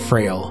over and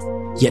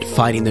frail, yet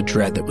fighting the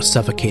dread that was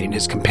suffocating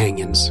his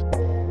companions.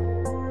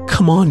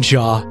 "Come on,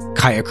 Jaw,"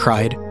 Kaya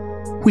cried.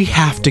 "We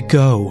have to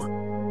go."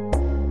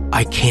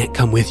 "I can't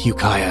come with you,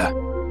 Kaya.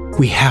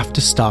 We have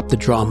to stop the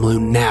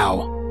Dromloon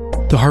now."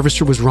 The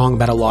Harvester was wrong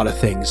about a lot of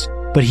things,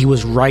 but he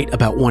was right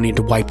about wanting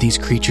to wipe these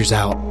creatures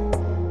out.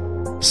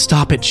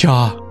 "Stop it,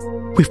 Jaw.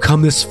 We've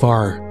come this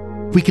far.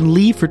 We can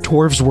leave for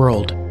Torv's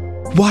world.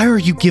 Why are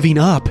you giving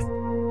up?"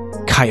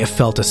 Kaya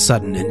felt a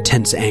sudden,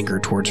 intense anger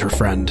towards her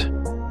friend.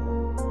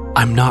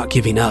 "I'm not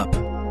giving up.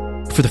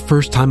 For the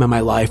first time in my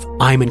life,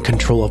 I'm in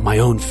control of my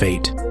own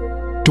fate.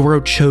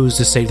 Doro chose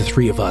to save the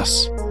three of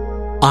us.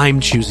 I'm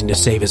choosing to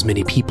save as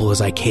many people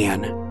as I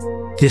can.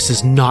 This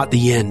is not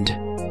the end."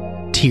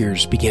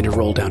 Tears began to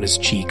roll down his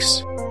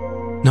cheeks.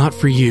 "Not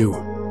for you,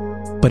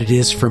 but it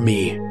is for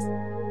me."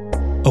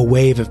 A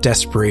wave of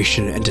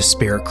desperation and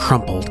despair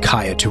crumpled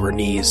Kaya to her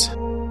knees.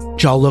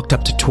 Jaw looked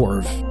up to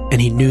Torv, and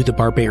he knew the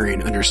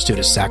barbarian understood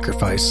his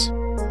sacrifice.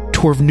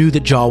 Torv knew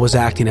that Jaw was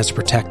acting as a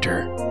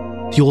protector.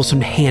 The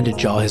Olsen handed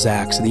Jaw his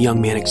axe, and the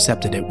young man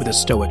accepted it with a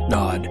stoic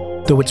nod,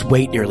 though its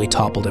weight nearly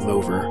toppled him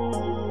over.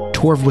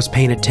 Torv was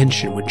paying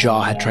attention when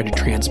Jaw had tried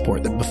to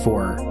transport them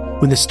before,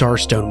 when the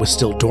Starstone was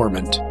still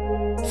dormant.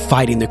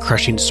 Fighting the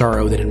crushing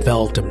sorrow that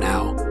enveloped him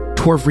now,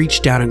 Torv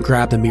reached down and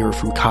grabbed the mirror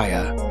from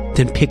Kaya,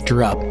 then picked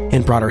her up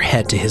and brought her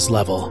head to his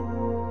level.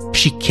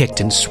 She kicked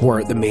and swore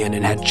at the man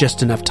and had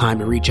just enough time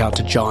to reach out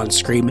to Jaw and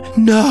scream,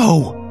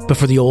 "No!"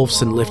 before the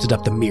Olsen lifted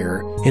up the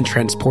mirror and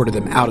transported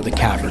them out of the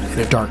cavern in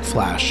a dark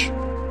flash.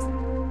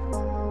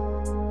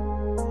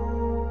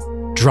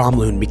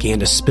 Dromloon began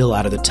to spill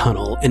out of the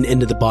tunnel and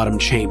into the bottom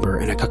chamber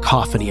in a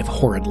cacophony of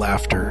horrid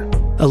laughter,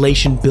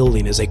 elation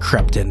building as they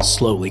crept in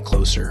slowly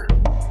closer.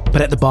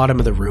 But at the bottom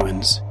of the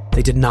ruins,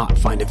 they did not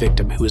find a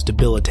victim who was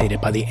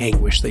debilitated by the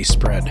anguish they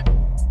spread.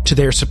 To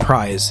their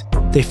surprise,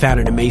 they found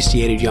an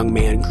emaciated young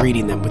man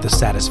greeting them with a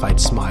satisfied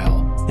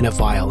smile and a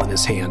vial in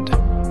his hand.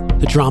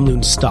 The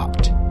Dromloon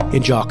stopped,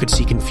 and Jaw could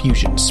see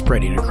confusion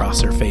spreading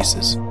across their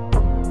faces.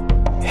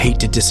 "Hate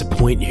to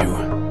disappoint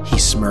you," he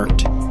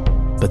smirked,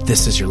 "but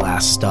this is your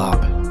last stop."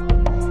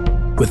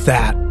 With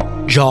that,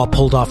 Jaw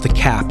pulled off the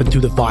cap and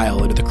threw the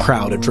vial into the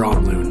crowd of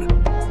Dromloon.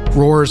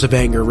 Roars of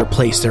anger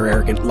replaced their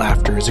arrogant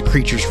laughter as the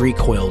creatures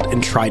recoiled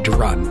and tried to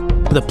run,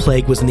 but the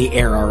plague was in the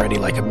air already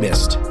like a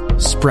mist,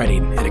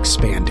 spreading and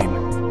expanding.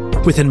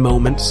 Within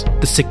moments,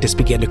 the sickness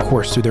began to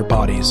course through their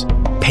bodies,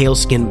 pale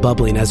skin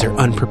bubbling as their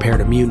unprepared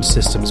immune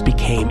systems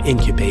became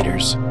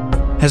incubators.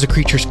 As the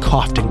creatures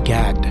coughed and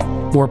gagged,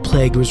 more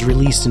plague was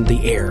released into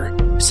the air,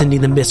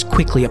 sending the mist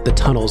quickly up the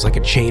tunnels like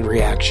a chain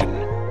reaction,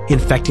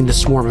 infecting the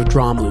swarm of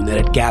Dromloon that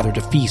had gathered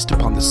to feast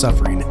upon the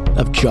suffering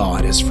of Jaw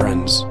and his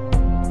friends.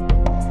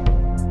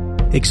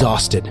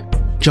 Exhausted,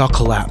 Jaw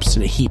collapsed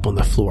in a heap on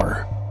the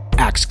floor,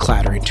 axe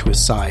clattering to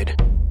his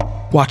side.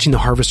 Watching the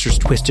Harvester's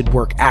twisted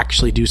work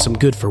actually do some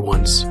good for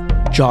once,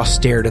 Jaw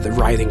stared at the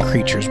writhing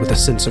creatures with a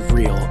sense of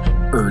real,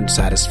 earned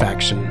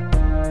satisfaction.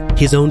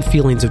 His own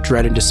feelings of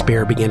dread and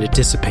despair began to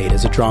dissipate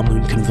as the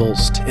Dromloon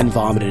convulsed and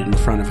vomited in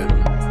front of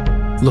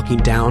him. Looking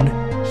down,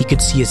 he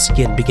could see his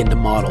skin begin to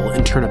mottle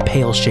and turn a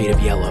pale shade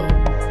of yellow,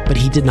 but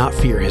he did not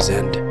fear his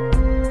end.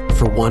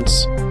 For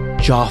once,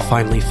 Jaw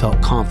finally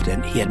felt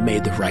confident he had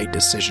made the right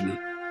decision.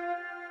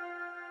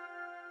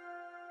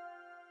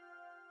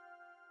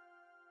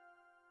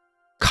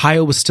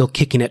 Kaya was still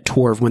kicking at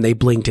Torv when they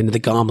blinked into the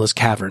Gomla's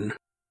cavern.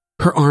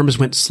 Her arms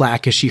went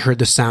slack as she heard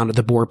the sound of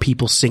the boar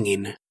people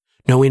singing,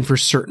 knowing for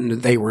certain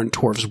that they were in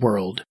Torv's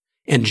world,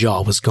 and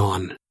Jaw was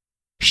gone.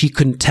 She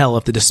couldn't tell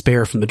if the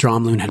despair from the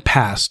Dromloon had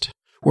passed,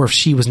 or if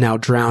she was now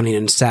drowning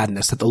in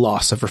sadness at the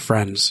loss of her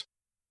friends.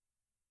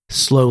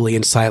 Slowly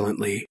and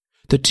silently,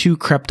 the two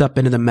crept up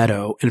into the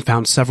meadow and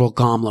found several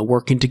Gomla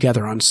working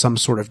together on some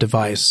sort of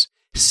device,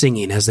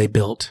 singing as they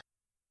built.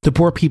 The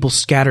poor people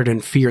scattered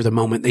in fear the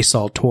moment they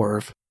saw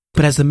Torv,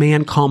 but as the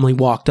man calmly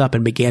walked up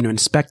and began to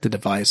inspect the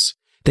device,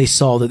 they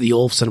saw that the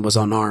Olsen was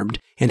unarmed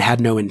and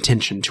had no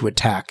intention to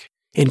attack,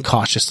 and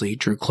cautiously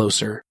drew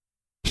closer.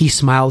 He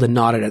smiled and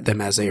nodded at them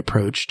as they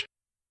approached.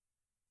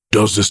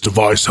 "Does this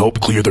device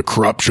help clear the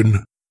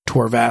corruption?"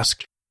 Torv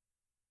asked.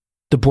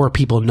 The boar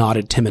people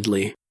nodded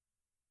timidly.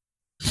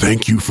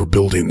 "Thank you for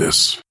building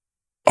this.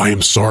 I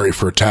am sorry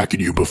for attacking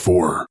you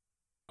before.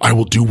 I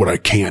will do what I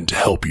can to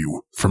help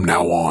you from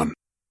now on."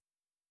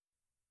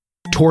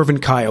 Torv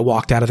and Kaya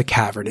walked out of the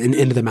cavern and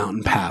into the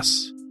mountain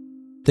pass.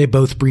 They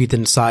both breathed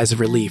in sighs of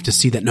relief to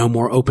see that no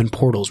more open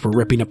portals were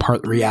ripping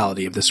apart the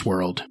reality of this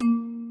world.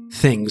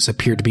 Things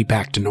appeared to be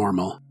back to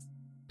normal.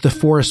 The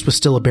forest was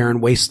still a barren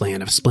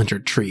wasteland of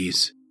splintered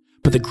trees,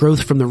 but the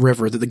growth from the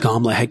river that the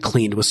Gomla had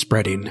cleaned was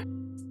spreading.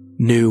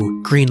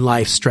 New, green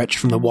life stretched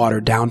from the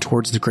water down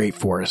towards the great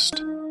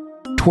forest.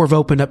 Torv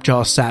opened up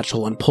Jaw's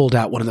satchel and pulled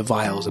out one of the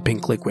vials of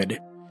pink liquid,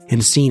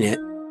 and seeing it,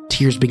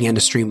 tears began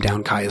to stream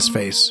down Kaya's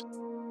face.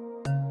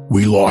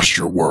 "We lost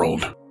your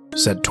world,"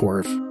 said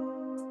Torv.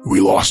 "We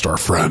lost our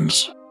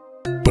friends,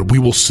 but we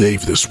will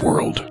save this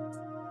world.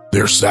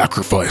 Their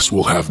sacrifice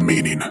will have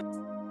meaning.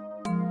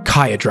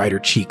 Kaya dried her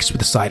cheeks with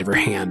the side of her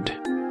hand.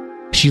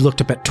 She looked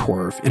up at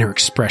Torv, and her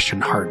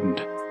expression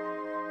hardened.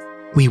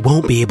 We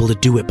won't be able to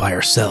do it by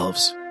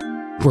ourselves.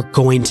 We're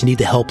going to need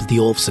the help of the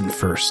Ulfson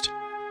first.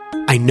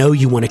 I know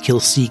you want to kill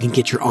Sieg and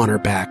get your honor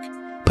back,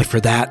 but for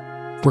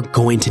that, we're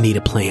going to need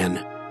a plan.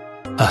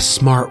 A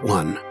smart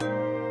one.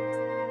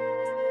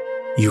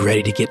 You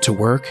ready to get to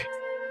work?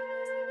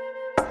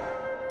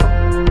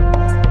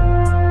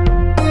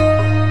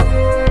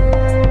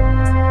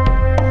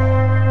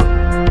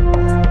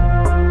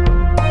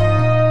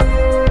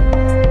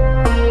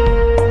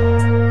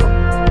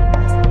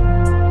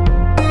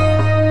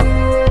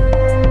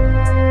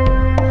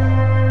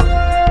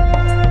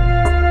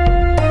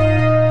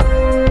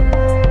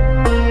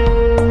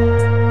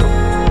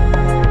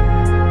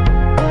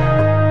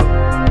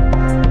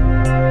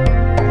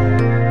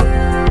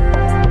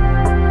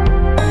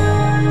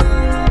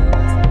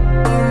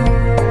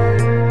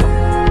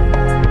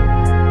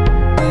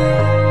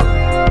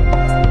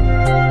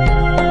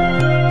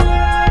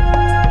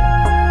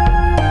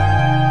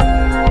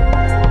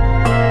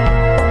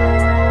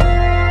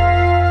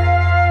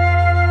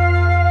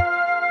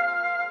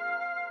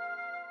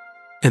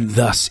 And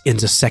thus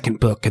ends a second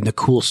book in the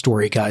Cool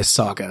Story Guys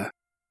saga,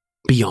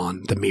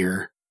 Beyond the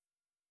Mirror.